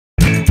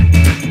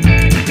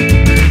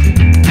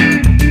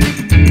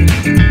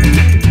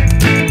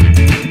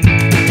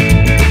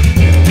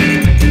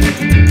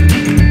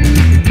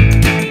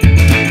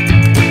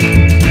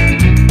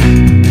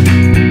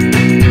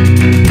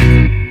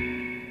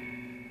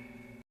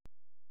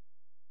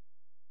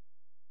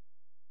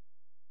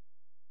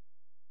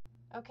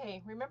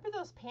Okay, remember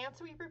those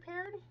pants we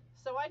prepared?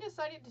 So I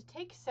decided to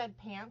take said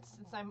pants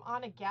since I'm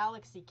on a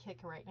galaxy kick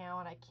right now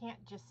and I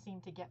can't just seem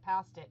to get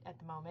past it at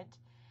the moment,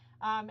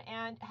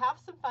 and have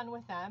some fun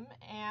with them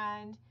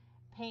and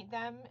paint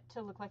them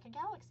to look like a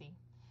galaxy.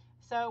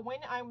 So when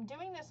I'm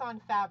doing this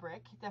on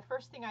fabric, the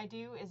first thing I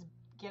do is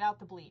get out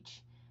the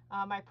bleach.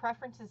 My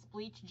preference is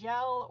bleach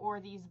gel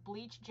or these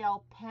bleach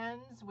gel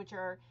pens, which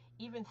are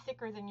even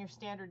thicker than your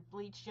standard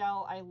bleach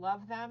gel. I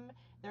love them.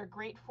 They're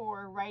great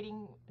for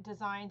writing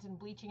designs and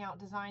bleaching out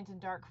designs in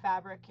dark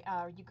fabric.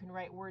 You can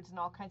write words and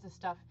all kinds of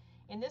stuff.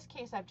 In this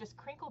case, I've just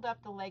crinkled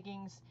up the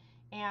leggings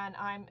and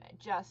I'm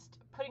just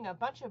putting a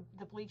bunch of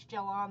the bleach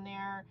gel on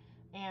there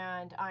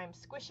and I'm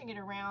squishing it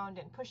around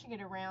and pushing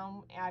it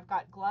around. I've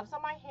got gloves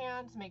on my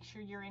hands. Make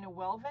sure you're in a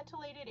well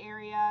ventilated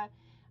area,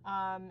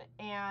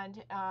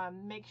 and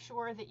make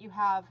sure that you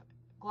have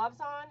gloves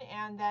on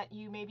and that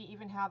you maybe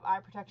even have eye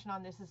protection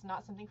on. This is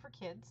not something for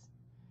kids.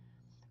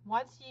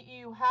 Once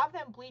you have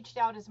them bleached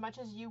out as much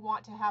as you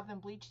want to have them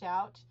bleached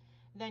out,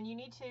 then you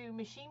need to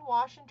machine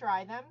wash and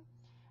dry them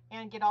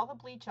and get all the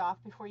bleach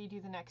off before you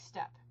do the next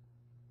step.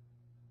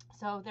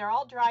 So they're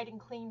all dried and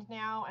cleaned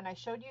now, and I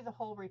showed you the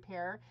whole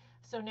repair.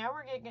 So now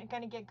we're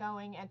going to get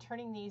going and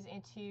turning these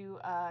into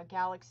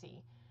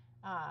galaxy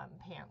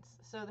pants.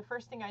 So the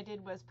first thing I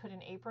did was put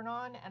an apron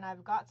on, and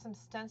I've got some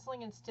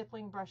stenciling and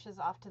stippling brushes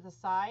off to the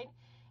side,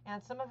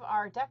 and some of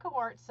our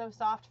DecoArt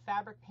SoSoft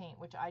Fabric Paint,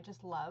 which I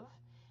just love,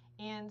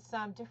 in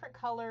some different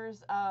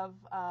colors of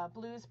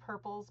blues,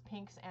 purples,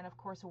 pinks, and of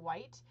course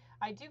white.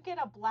 I do get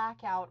a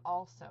black out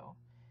also.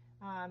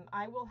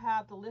 I will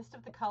have the list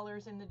of the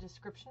colors in the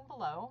description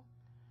below.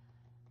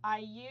 I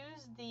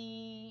use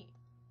the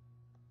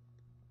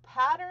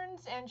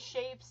patterns and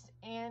shapes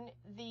in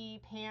the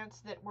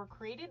pants that were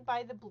created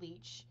by the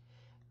bleach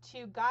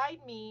to guide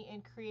me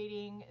in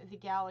creating the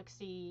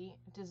galaxy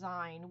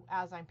design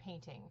as I'm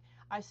painting.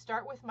 I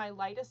start with my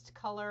lightest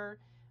color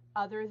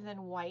other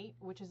than white,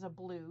 which is a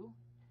blue,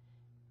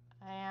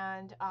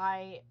 and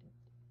I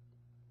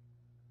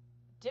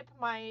dip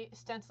my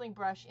stenciling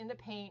brush in the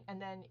paint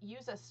and then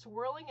use a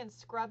swirling and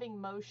scrubbing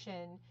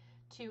motion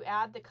to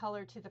add the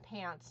color to the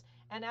pants.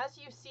 And as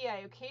you see,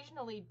 I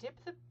occasionally dip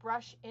the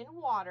brush in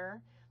water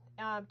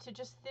to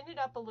just thin it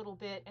up a little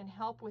bit and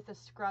help with the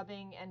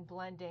scrubbing and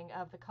blending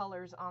of the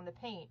colors on the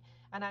paint.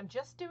 And I'm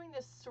just doing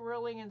this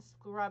swirling and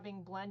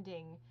scrubbing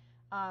blending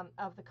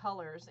of the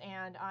colors.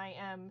 And I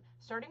am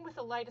starting with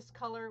the lightest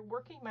color,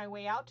 working my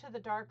way out to the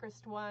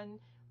darkest one,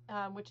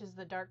 which is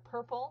the dark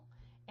purple.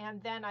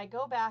 And then I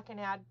go back and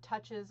add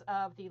touches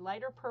of the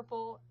lighter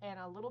purple and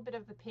a little bit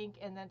of the pink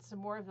and then some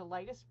more of the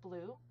lightest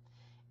blue.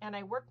 And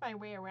I work my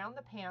way around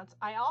the pants.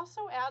 I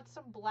also add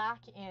some black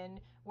in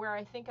where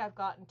I think I've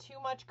gotten too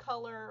much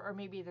color, or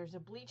maybe there's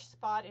a bleach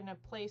spot in a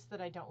place that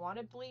I don't want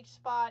a bleach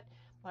spot,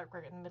 like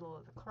right in the middle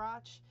of the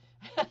crotch.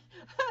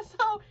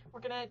 So we're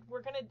gonna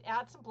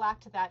add some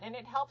black to that, and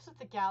it helps with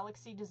the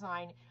galaxy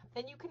design.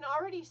 And you can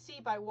already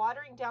see by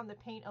watering down the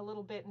paint a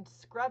little bit and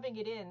scrubbing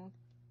it in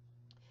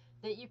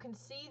that you can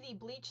see the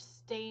bleach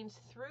stains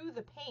through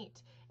the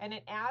paint, and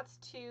it adds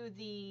to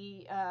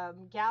the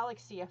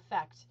galaxy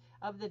effect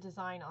of the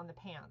design on the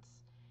pants.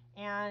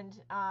 And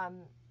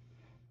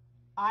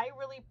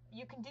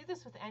you can do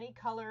this with any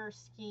color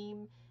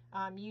scheme.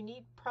 You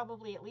need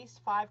probably at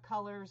least 5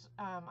 colors.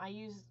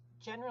 I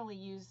generally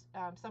use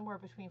somewhere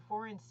between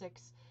 4 and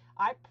 6.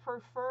 I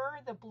prefer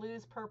the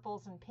blues,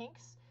 purples, and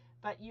pinks,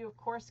 but you of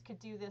course could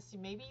do this.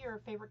 Maybe your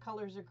favorite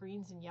colors are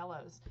greens and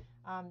yellows.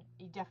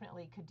 You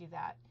definitely could do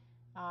that.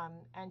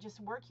 And just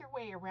work your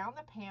way around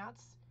the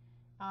pants,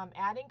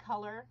 adding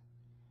color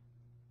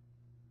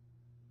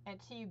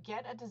until you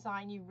get a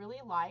design you really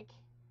like,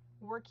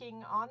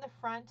 working on the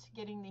front,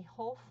 getting the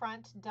whole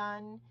front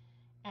done,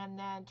 and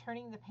then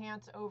turning the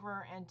pants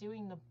over and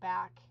doing the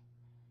back.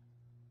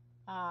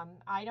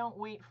 I don't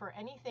wait for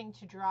anything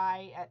to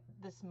dry at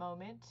this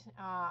moment.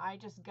 I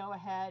just go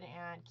ahead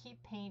and keep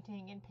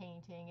painting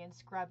and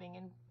scrubbing,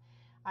 and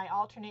I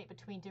alternate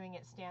between doing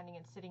it standing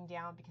and sitting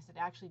down because it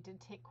actually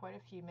did take quite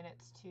a few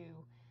minutes to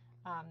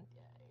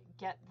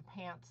get the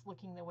pants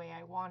looking the way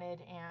I wanted,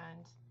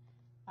 and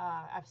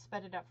I've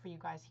sped it up for you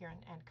guys here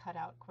and cut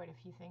out quite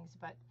a few things,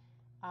 but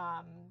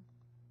I'm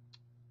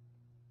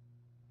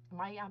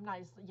not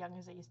as young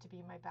as I used to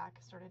be. My back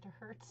started to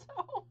hurt,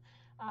 so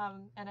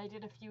and I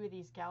did a few of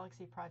these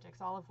galaxy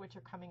projects, all of which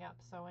are coming up.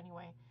 So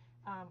anyway,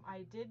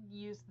 I did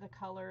use the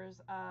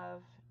colors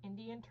of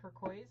Indian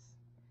turquoise,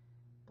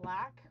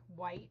 black,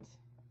 white,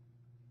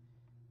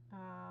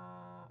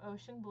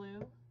 ocean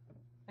blue.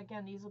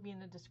 Again, these will be in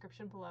the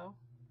description below.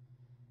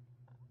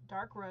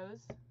 Dark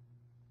rose,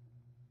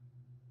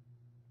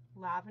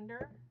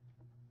 lavender,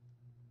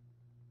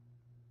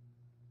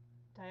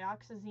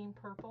 dioxazine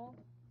purple,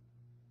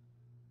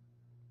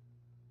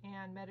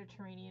 and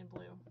Mediterranean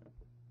blue.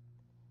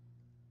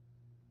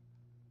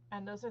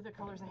 And those are the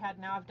colors I had.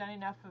 Now I've done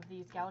enough of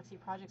these galaxy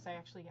projects.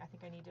 I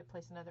think I need to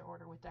place another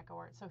order with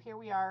DecoArt. So here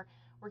we are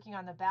working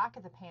on the back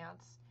of the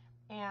pants,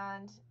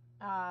 and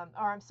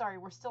or I'm sorry,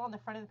 we're still on the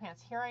front of the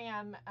pants. Here I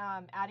am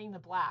adding the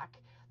black.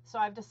 So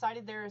I've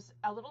decided there's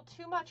a little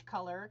too much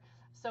color,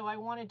 so I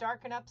want to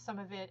darken up some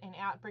of it and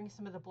bring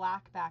some of the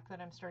black back that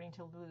I'm starting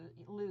to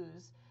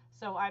lose.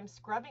 So I'm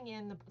scrubbing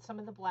in some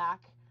of the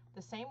black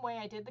the same way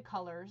I did the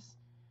colors.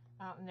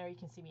 And there you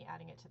can see me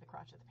adding it to the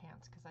crotch of the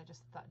pants because I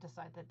just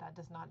decided that that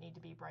does not need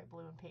to be bright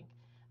blue and pink.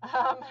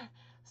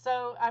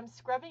 So I'm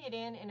scrubbing it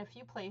in a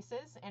few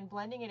places and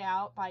blending it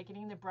out by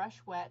getting the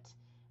brush wet.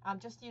 I'm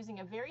just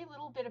using a very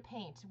little bit of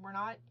paint. We're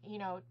not,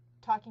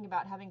 talking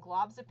about having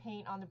globs of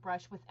paint on the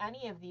brush with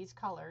any of these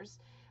colors.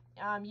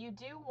 You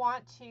do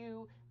want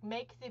to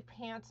make the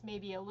pants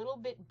maybe a little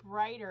bit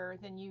brighter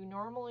than you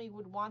normally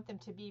would want them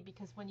to be,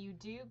 because when you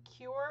do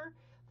cure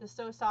the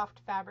SoSoft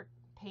fabric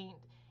paint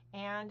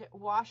and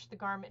wash the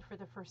garment for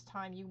the first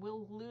time, you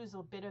will lose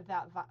a bit of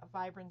that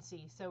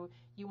vibrancy. So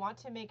you want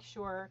to make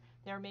sure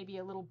they're maybe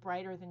a little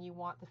brighter than you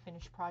want the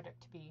finished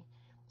product to be.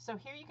 So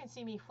here you can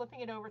see me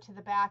flipping it over to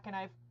the back, and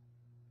I've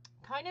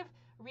kind of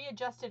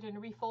readjusted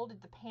and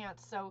refolded the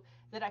pants so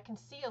that I can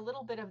see a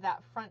little bit of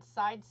that front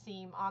side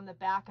seam on the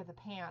back of the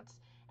pants.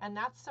 And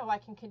that's so I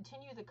can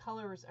continue the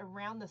colors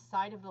around the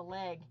side of the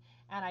leg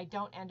and I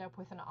don't end up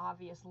with an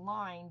obvious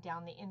line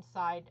down the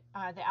inside,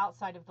 the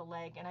outside of the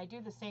leg. And I do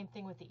the same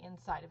thing with the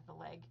inside of the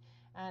leg.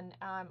 And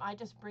I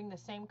just bring the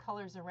same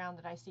colors around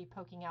that I see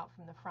poking out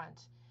from the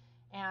front.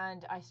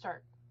 And I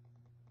start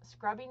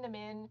scrubbing them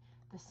in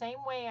the same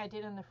way I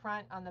did in the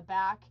front on the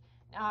back.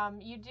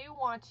 You do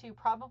want to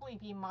probably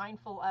be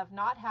mindful of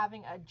not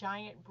having a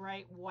giant,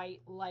 bright,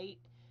 white, light,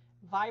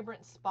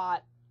 vibrant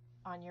spot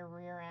on your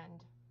rear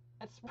end.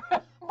 It's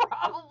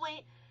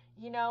probably,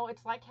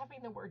 it's like having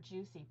the word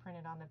juicy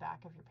printed on the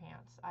back of your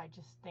pants. I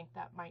just think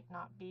that might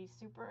not be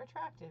super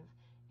attractive.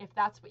 If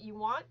that's what you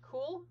want,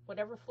 cool,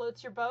 whatever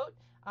floats your boat.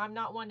 I'm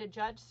not one to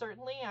judge,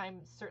 certainly.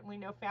 I'm certainly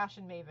no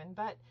fashion maven,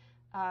 but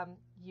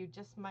you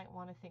just might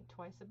want to think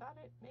twice about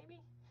it,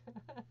 maybe.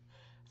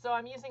 So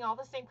I'm using all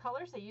the same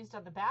colors I used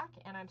on the back,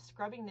 and I'm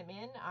scrubbing them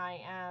in.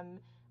 I am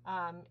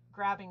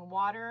grabbing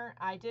water.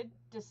 I did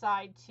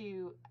decide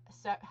to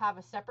have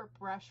a separate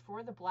brush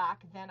for the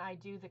black, then I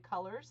do the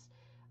colors.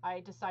 I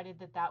decided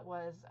that that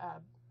was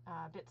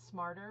a bit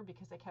smarter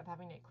because I kept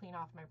having to clean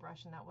off my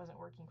brush and that wasn't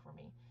working for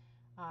me.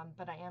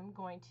 But I am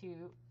going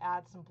to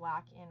add some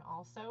black in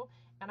also.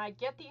 And I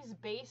get these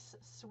base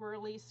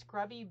swirly,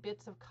 scrubby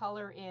bits of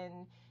color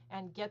in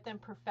and get them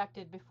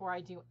perfected before I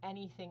do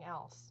anything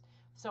else.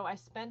 So I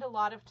spend a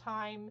lot of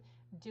time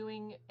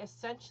doing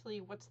essentially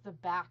what's the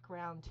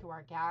background to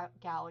our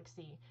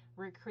galaxy.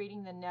 We're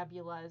creating the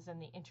nebulas and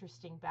the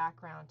interesting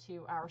background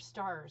to our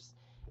stars,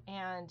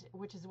 and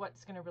which is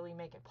what's going to really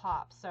make it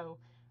pop. So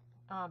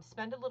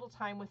spend a little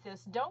time with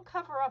this. Don't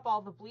cover up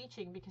all the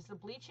bleaching, because the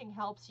bleaching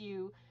helps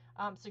you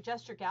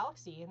suggest your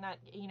galaxy, and that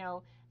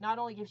not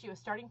only gives you a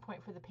starting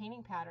point for the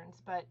painting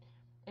patterns, but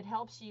it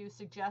helps you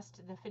suggest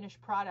the finished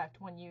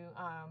product when you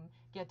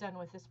get done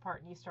with this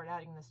part and you start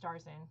adding the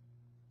stars in.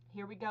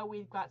 Here we go.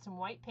 We've got some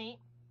white paint.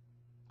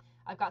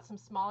 I've got some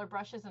smaller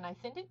brushes, and I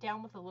thinned it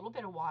down with a little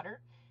bit of water,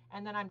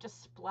 and then I'm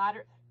just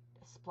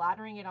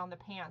splattering it on the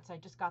pants. I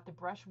just got the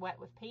brush wet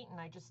with paint, and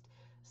I just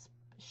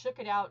shook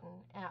it out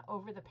and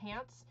over the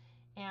pants.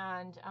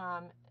 And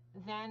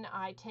then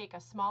I take a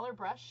smaller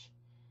brush,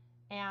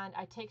 and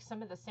I take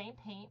some of the same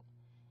paint,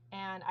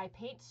 and I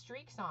paint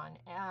streaks on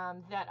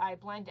that I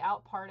blend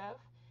out part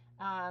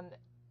of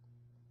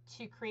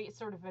to create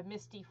sort of a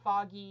misty,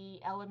 foggy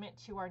element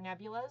to our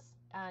nebulas.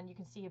 And you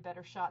can see a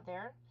better shot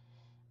there.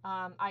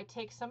 I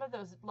take some of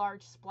those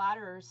large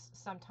splatters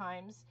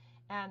sometimes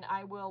and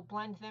I will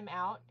blend them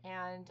out,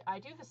 and I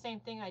do the same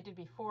thing I did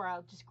before.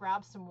 I'll just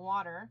grab some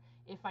water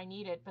if I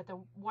need it, but the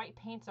white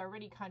paint's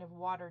already kind of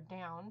watered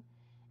down.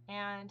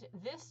 And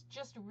this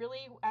just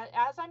really,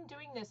 as I'm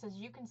doing this, as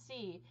you can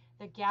see,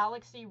 the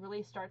galaxy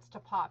really starts to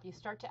pop. You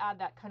start to add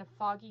that kind of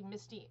foggy,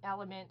 misty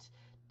element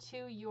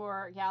to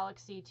your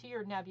galaxy, to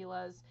your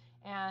nebulas,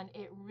 and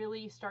it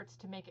really starts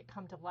to make it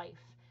come to life.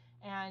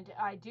 And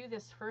I do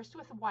this first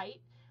with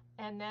white,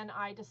 and then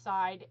I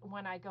decide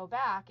when I go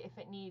back if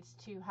it needs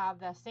to have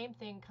the same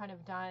thing kind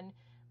of done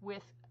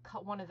with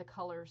one of the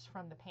colors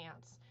from the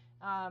pants.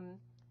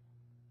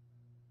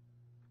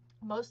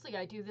 Mostly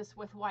I do this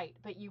with white,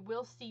 but you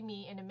will see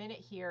me in a minute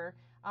here.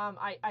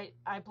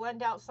 I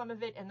blend out some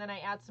of it, and then I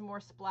add some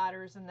more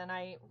splatters, and then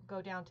I go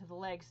down to the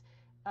legs.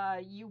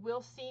 You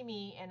will see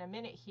me in a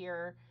minute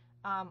here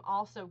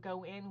also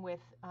go in with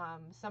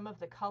some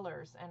of the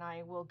colors, and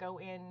I will go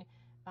in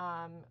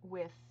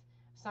with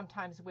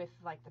sometimes with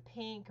like the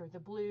pink or the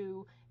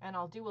blue, and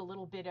I'll do a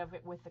little bit of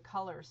it with the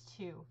colors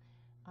too.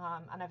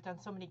 And I've done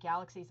so many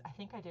galaxies. I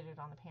think I did it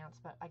on the pants,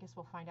 but I guess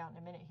we'll find out in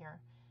a minute here.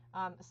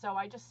 So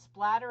I just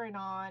splatter it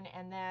on,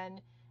 and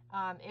then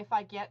if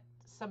I get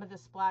some of the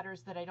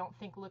splatters that I don't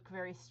think look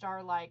very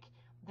star-like,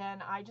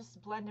 then I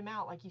just blend them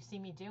out like you see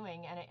me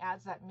doing, and it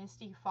adds that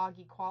misty,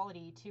 foggy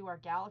quality to our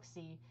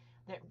galaxy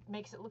that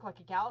makes it look like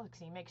a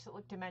galaxy, makes it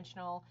look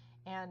dimensional,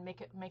 and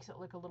makes it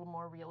look a little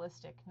more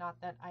realistic. Not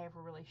that I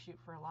ever really shoot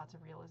for lots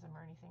of realism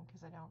or anything,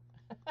 because I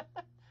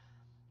don't.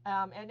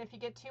 And if you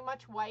get too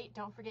much white,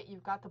 don't forget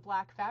you've got the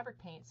black fabric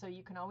paint, so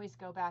you can always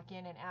go back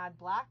in and add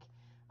black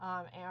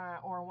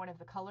or one of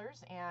the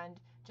colors and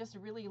just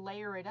really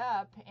layer it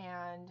up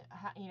and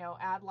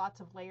add lots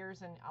of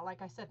layers, and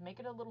like I said, make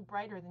it a little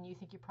brighter than you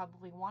think you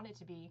probably want it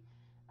to be,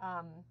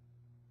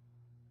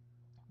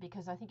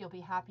 because I think you'll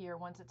be happier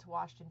once it's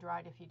washed and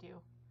dried if you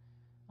do.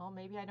 Well,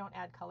 maybe I don't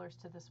add colors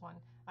to this one.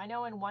 I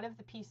know in one of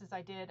the pieces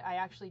I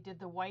actually did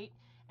the white,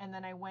 and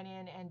then I went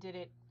in and did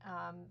it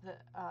the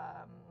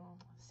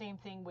same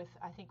thing with,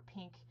 I think,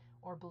 pink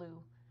or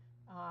blue,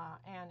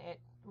 and it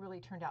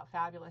really turned out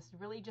fabulous.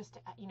 Really just,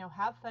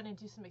 have fun and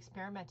do some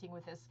experimenting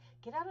with this.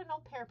 Get out an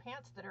old pair of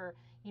pants that are,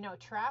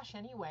 trash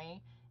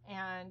anyway,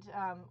 and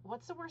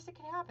what's the worst that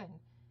could happen?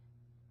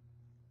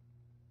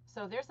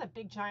 So there's a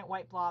big giant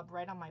white blob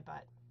right on my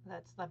butt.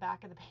 That's the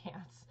back of the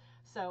pants.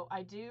 So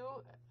I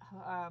do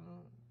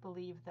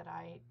believe that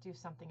I do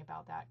something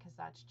about that, because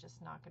that's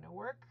just not going to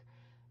work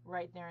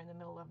right there in the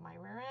middle of my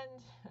rear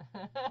end.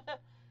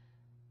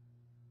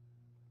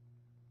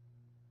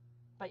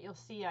 But you'll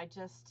see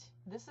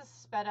this is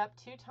sped up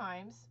 2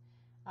 times.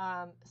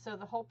 So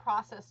the whole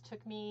process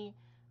took me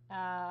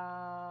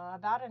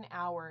about an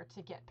hour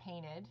to get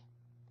painted.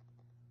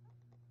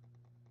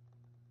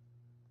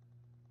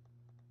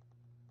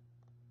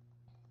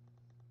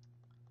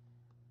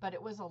 But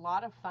it was a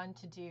lot of fun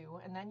to do.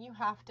 And then you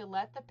have to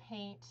let the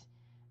paint,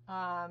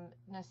 now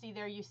see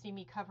there, you see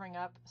me covering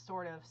up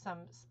sort of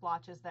some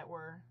splotches that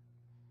were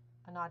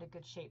not a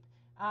good shape.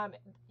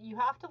 You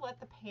have to let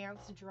the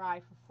pants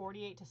dry for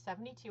 48 to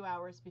 72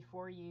 hours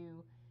before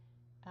you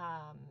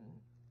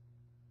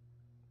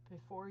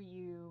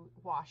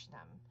wash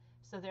them.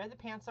 So there the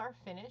pants are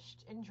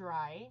finished and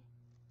dry.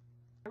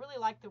 I really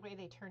like the way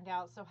they turned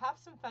out, so have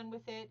some fun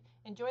with it,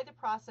 enjoy the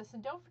process,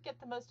 and don't forget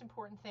the most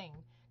important thing.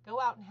 Go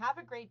out and have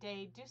a great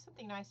day, do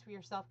something nice for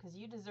yourself because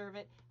you deserve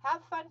it.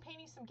 Have fun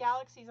painting some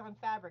galaxies on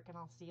fabric, and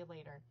I'll see you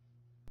later.